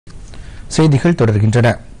செய்திகள் தொடர்கின்றன.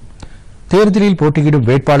 தேர்தலில் போட்டியிடும்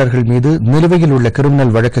வேட்பாளர்கள் மீது நிலுவையில் உள்ள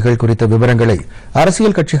கிரிமினல் வழக்குகள் குறித்த விவரங்களை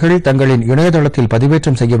அரசியல் கட்சிகள் தங்களின் இணையதளத்தில்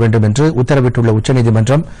பதிவேற்றம் செய்ய வேண்டும் என்று உத்தரவிட்டுள்ள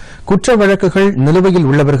உச்சநீதிமன்றம் குற்ற வழக்குகள் நிலுவையில்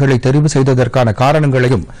உள்ளவர்களை தெரிவு செய்ததற்கான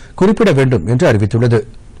காரணங்களையும் குறிப்பிட வேண்டும் என்று அறிவித்துள்ளது.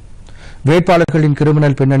 வேட்பாளர்களின்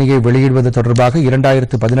கிரிமினல் பின்னணியை வெளியிடுவது தொடர்பாக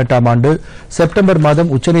 2018ஆம் ஆண்டு செப்டம்பர்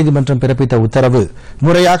மாதம் உச்சநீதிமன்றம் பிறப்பித்த உத்தரவு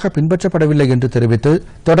முறையாக பின்பற்றப்படவில்லை என்று தெரிவித்து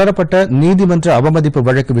தொடரப்பட்ட நீதிமன்ற அவமதிப்பு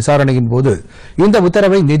வழக்கு விசாரணையின்போது இந்த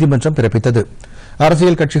உத்தரவை நீதிமன்றம் பிறப்பித்தது.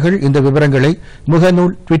 அரசியல் கட்சிகள் இந்த விவரங்களை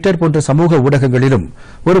முகநூல், டுவிட்டர் போன்ற சமூக ஊடகங்களிலும்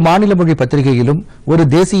ஒரு மாநில மொழி பத்திரிகையிலும் ஒரு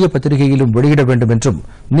தேசிய பத்திரிகையிலும் வெளியிட வேண்டும் என்றும்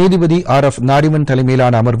நீதிபதி RF நாரிமன்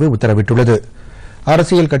தலைமையிலான அமர்வு உத்தரவிட்டுள்ளது.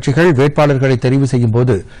 அரசியல் கட்சிகள் வேட்பாளர்களை தெரிவு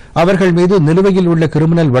செய்யும்போது அவர்கள் மீது நிலுவையில் உள்ள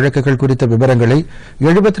கிரிமினல் வழக்குகள் குறித்த விவரங்களை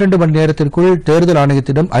 72 மணி நேரத்திற்குள் தேர்தல்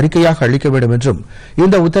ஆணையத்திடம் அறிக்கையாக அளிக்க வேண்டும் என்றும்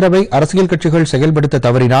இந்த உத்தரவை அரசியல் கட்சிகள் செயல்படுத்த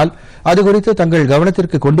தவறினால் அதுகுறித்து தங்கள்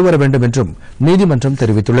கவனத்திற்கு கொண்டுவர வேண்டும் என்றும் நீதிமன்றம்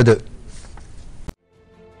தெரிவித்துள்ளது.